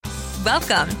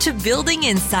Welcome to Building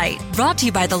Insight, brought to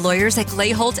you by the lawyers at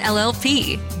Glayholt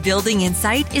LLP. Building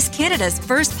Insight is Canada's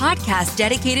first podcast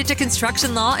dedicated to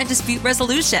construction law and dispute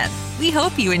resolution. We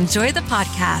hope you enjoy the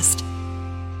podcast.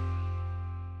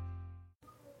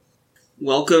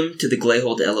 Welcome to the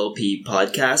Glayholt LLP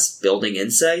podcast, Building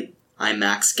Insight. I'm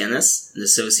Max Guinness, an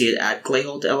associate at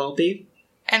Glayholt LLP.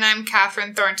 And I'm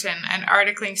Catherine Thornton, an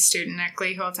articling student at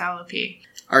Glayholt LLP.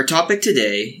 Our topic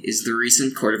today is the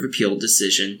recent Court of Appeal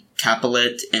decision,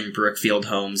 Capilet and Brookfield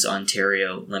Homes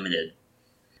Ontario Limited.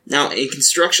 Now, in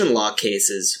construction law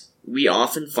cases, we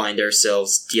often find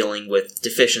ourselves dealing with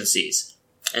deficiencies,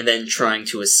 and then trying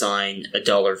to assign a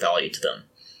dollar value to them.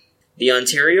 The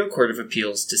Ontario Court of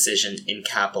Appeal's decision in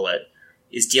Capilet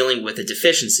is dealing with a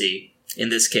deficiency, in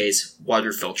this case,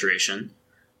 water filtration,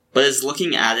 but is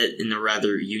looking at it in a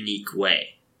rather unique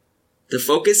way. The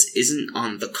focus isn't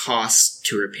on the costs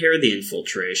to repair the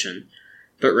infiltration,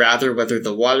 but rather whether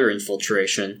the water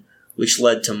infiltration, which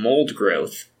led to mold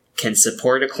growth, can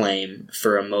support a claim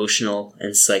for emotional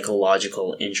and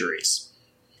psychological injuries.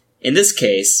 In this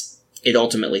case, it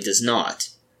ultimately does not,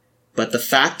 but the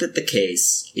fact that the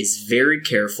case is very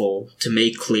careful to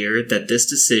make clear that this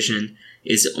decision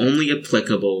is only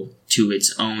applicable to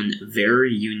its own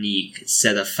very unique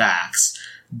set of facts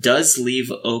does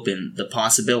leave open the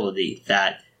possibility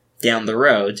that, down the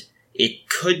road, it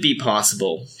could be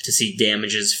possible to see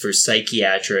damages for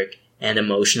psychiatric and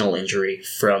emotional injury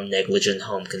from negligent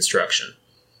home construction.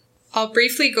 I'll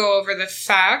briefly go over the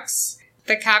facts.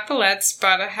 The Capilets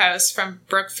bought a house from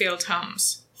Brookfield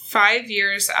Homes. 5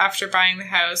 years after buying the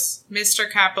house,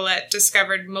 Mr. Capilet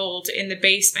discovered mold in the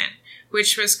basement,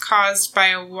 which was caused by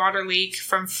a water leak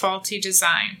from faulty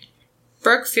design.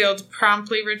 Brookfield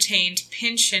promptly retained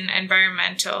Pynchon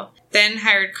Environmental, then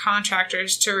hired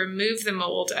contractors to remove the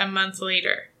mold a month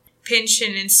later.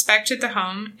 Pynchon inspected the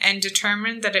home and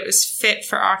determined that it was fit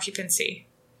for occupancy.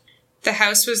 The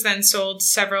house was then sold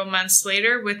several months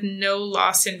later with no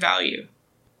loss in value.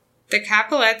 The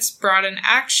Capilets brought an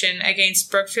action against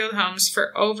Brookfield Homes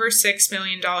for over $6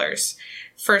 million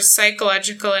for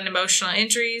psychological and emotional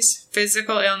injuries,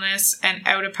 physical illness, and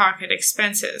out-of-pocket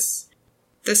expenses.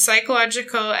 The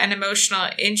psychological and emotional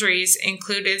injuries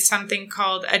included something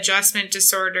called adjustment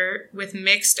disorder with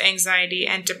mixed anxiety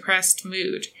and depressed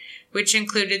mood, which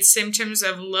included symptoms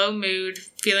of low mood,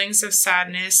 feelings of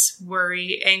sadness,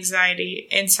 worry, anxiety,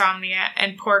 insomnia,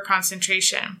 and poor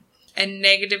concentration, and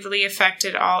negatively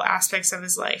affected all aspects of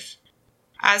his life.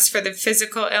 As for the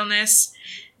physical illness,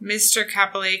 Mr.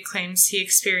 Capilet claims he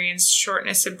experienced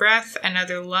shortness of breath and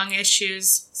other lung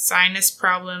issues, sinus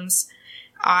problems,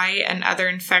 eye and other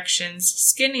infections,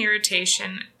 skin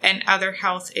irritation, and other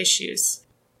health issues.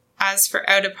 As for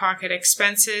out-of-pocket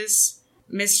expenses,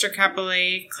 Mr.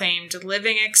 Capilet claimed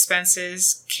living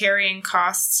expenses, carrying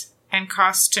costs, and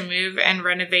costs to move and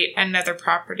renovate another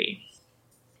property.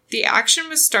 The action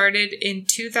was started in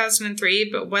 2003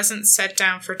 but wasn't set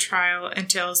down for trial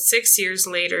until 6 years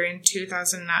later in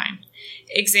 2009.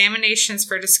 Examinations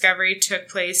for discovery took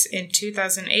place in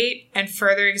 2008 and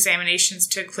further examinations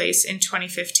took place in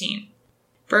 2015.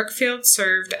 Brookfield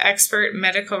served expert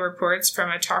medical reports from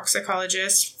a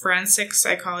toxicologist, forensic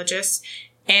psychologist,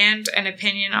 and an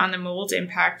opinion on the mold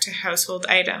impact to household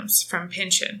items from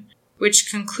Pynchon,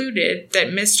 which concluded that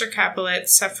Mr. Capilet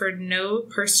suffered no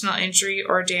personal injury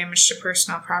or damage to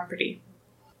personal property.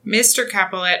 Mr.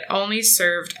 Capilet only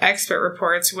served expert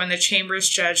reports when the Chambers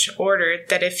judge ordered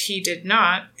that if he did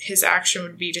not, his action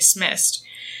would be dismissed.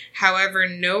 However,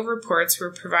 no reports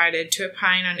were provided to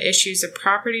opine on issues of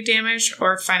property damage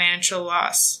or financial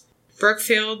loss.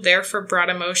 Brookfield therefore brought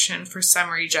a motion for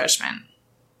summary judgment.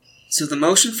 So the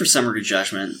motion for summary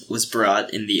judgment was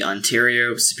brought in the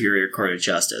Ontario Superior Court of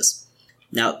Justice.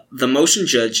 Now, the motion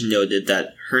judge noted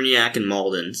that Herniak and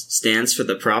Malden stands for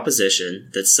the proposition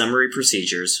that summary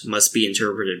procedures must be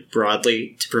interpreted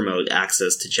broadly to promote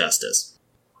access to justice.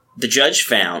 The judge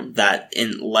found that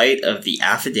in light of the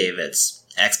affidavits,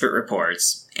 expert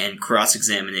reports, and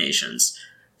cross-examinations,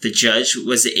 the judge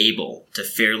was able to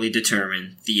fairly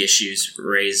determine the issues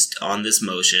raised on this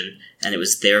motion, and it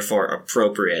was therefore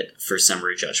appropriate for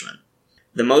summary judgment.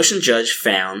 The motion judge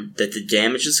found that the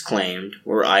damages claimed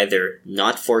were either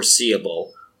not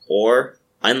foreseeable or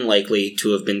unlikely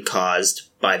to have been caused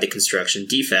by the construction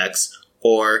defects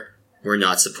or were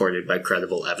not supported by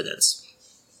credible evidence.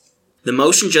 The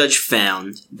motion judge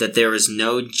found that there was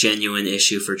no genuine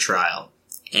issue for trial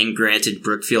and granted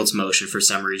Brookfield's motion for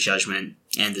summary judgment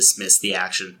and dismissed the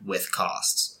action with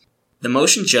costs. The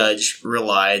motion judge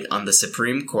relied on the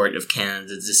Supreme Court of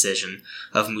Canada's decision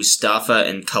of Mustafa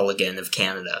and Culligan of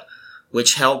Canada,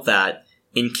 which held that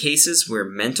In cases where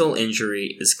mental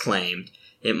injury is claimed,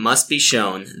 it must be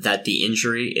shown that the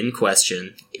injury in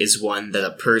question is one that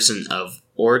a person of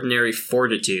ordinary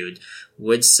fortitude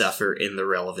would suffer in the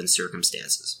relevant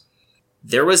circumstances.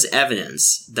 There was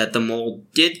evidence that the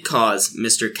mold did cause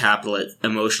Mr. Capulet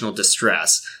emotional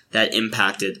distress that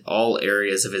impacted all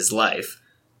areas of his life.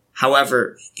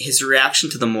 However, his reaction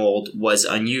to the mold was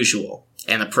unusual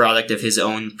and a product of his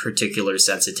own particular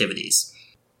sensitivities.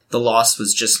 The loss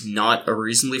was just not a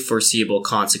reasonably foreseeable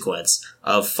consequence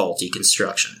of faulty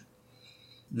construction.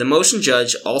 The motion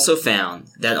judge also found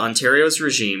that Ontario's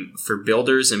regime for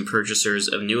builders and purchasers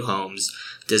of new homes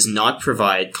does not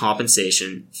provide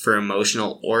compensation for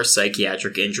emotional or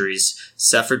psychiatric injuries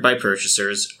suffered by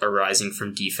purchasers arising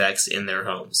from defects in their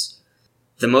homes.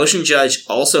 The motion judge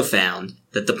also found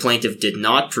that the plaintiff did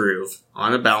not prove,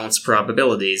 on a balanced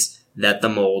probabilities, that the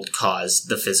mold caused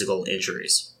the physical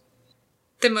injuries.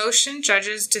 The motion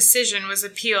judge's decision was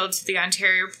appealed to the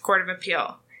Ontario Court of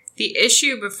Appeal. The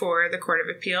issue before the Court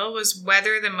of Appeal was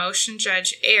whether the motion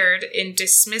judge erred in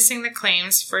dismissing the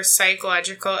claims for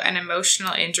psychological and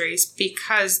emotional injuries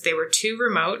because they were too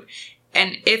remote,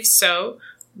 and if so,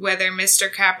 whether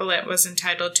Mr. Capulet was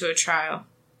entitled to a trial.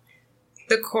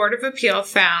 The Court of Appeal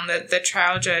found that the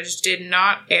trial judge did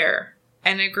not err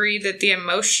and agreed that the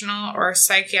emotional or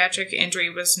psychiatric injury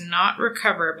was not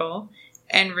recoverable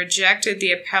and rejected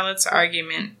the appellate's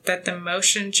argument that the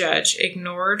motion judge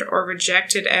ignored or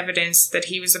rejected evidence that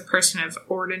he was a person of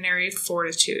ordinary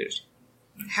fortitude.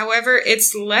 However,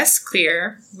 it's less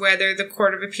clear whether the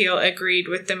Court of Appeal agreed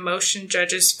with the motion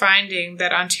judge's finding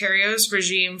that Ontario's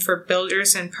regime for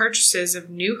builders and purchases of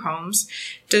new homes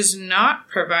does not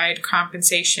provide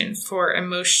compensation for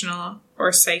emotional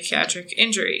or psychiatric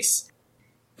injuries.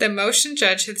 The motion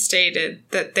judge had stated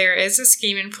that there is a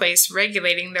scheme in place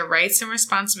regulating the rights and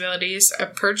responsibilities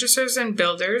of purchasers and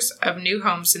builders of new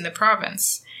homes in the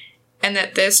province, and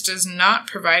that this does not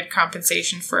provide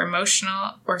compensation for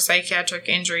emotional or psychiatric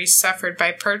injuries suffered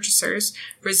by purchasers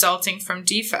resulting from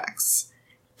defects.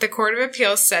 The Court of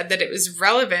Appeal said that it was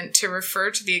relevant to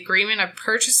refer to the agreement of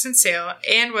purchase and sale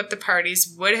and what the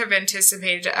parties would have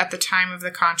anticipated at the time of the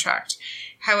contract.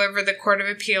 However, the Court of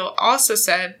Appeal also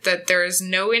said that there is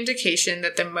no indication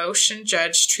that the motion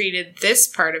judge treated this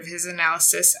part of his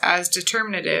analysis as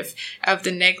determinative of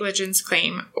the negligence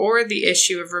claim or the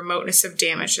issue of remoteness of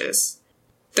damages.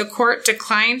 The court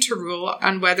declined to rule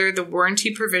on whether the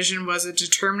warranty provision was a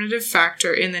determinative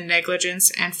factor in the negligence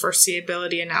and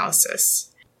foreseeability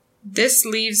analysis. This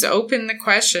leaves open the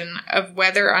question of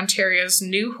whether Ontario's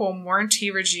new home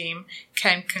warranty regime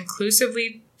can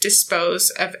conclusively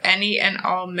dispose of any and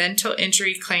all mental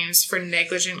injury claims for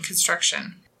negligent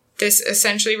construction. This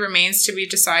essentially remains to be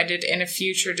decided in a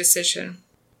future decision.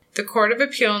 The Court of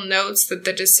Appeal notes that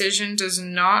the decision does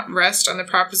not rest on the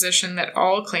proposition that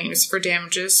all claims for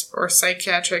damages or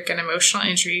psychiatric and emotional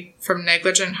injury from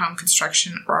negligent home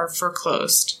construction are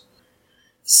foreclosed.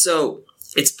 So,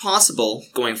 it's possible,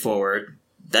 going forward,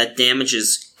 that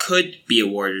damages could be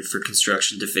awarded for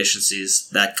construction deficiencies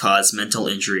that cause mental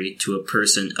injury to a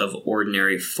person of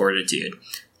ordinary fortitude.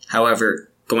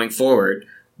 However, going forward,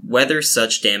 whether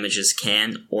such damages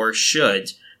can or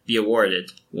should be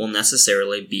awarded will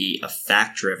necessarily be a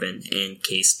fact-driven and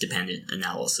case-dependent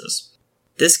analysis.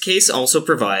 This case also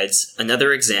provides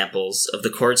another examples of the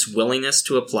court's willingness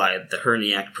to apply the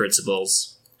Herniac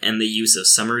principles and the use of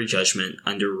summary judgment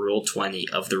under Rule 20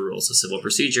 of the Rules of Civil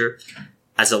Procedure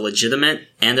as a legitimate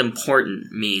and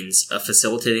important means of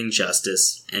facilitating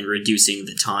justice and reducing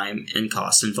the time and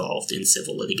cost involved in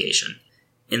civil litigation.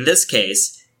 In this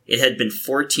case, it had been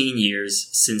 14 years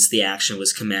since the action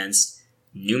was commenced.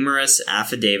 Numerous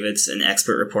affidavits and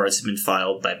expert reports had been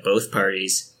filed by both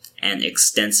parties, and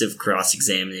extensive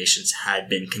cross-examinations had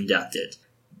been conducted.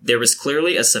 There was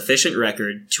clearly a sufficient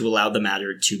record to allow the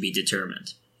matter to be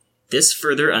determined. This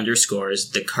further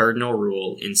underscores the cardinal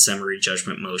rule in summary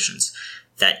judgment motions,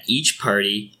 that each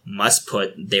party must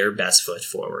put their best foot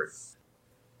forward.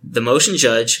 The motion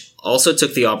judge also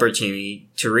took the opportunity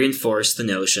to reinforce the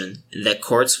notion that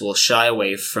courts will shy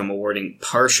away from awarding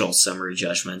partial summary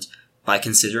judgment by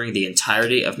considering the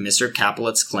entirety of Mr.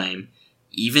 Capulet's claim,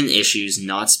 even issues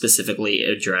not specifically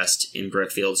addressed in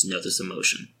Brookfield's notice of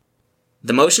motion.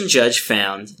 The motion judge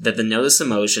found that the notice of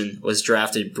motion was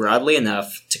drafted broadly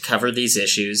enough to cover these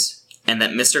issues, and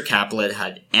that Mr. Capulet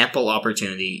had ample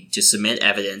opportunity to submit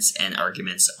evidence and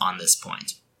arguments on this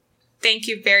point. Thank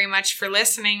you very much for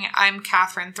listening. I'm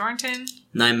Catherine Thornton.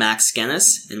 And I'm Max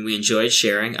Skenis, and we enjoyed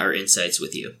sharing our insights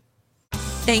with you.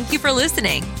 Thank you for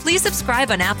listening. Please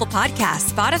subscribe on Apple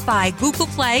Podcasts, Spotify, Google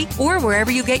Play, or wherever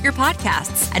you get your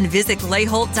podcasts, and visit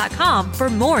clayholt.com for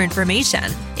more information.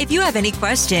 If you have any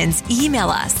questions, email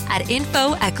us at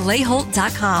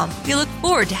info@clayholt.com. We look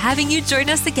forward to having you join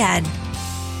us again.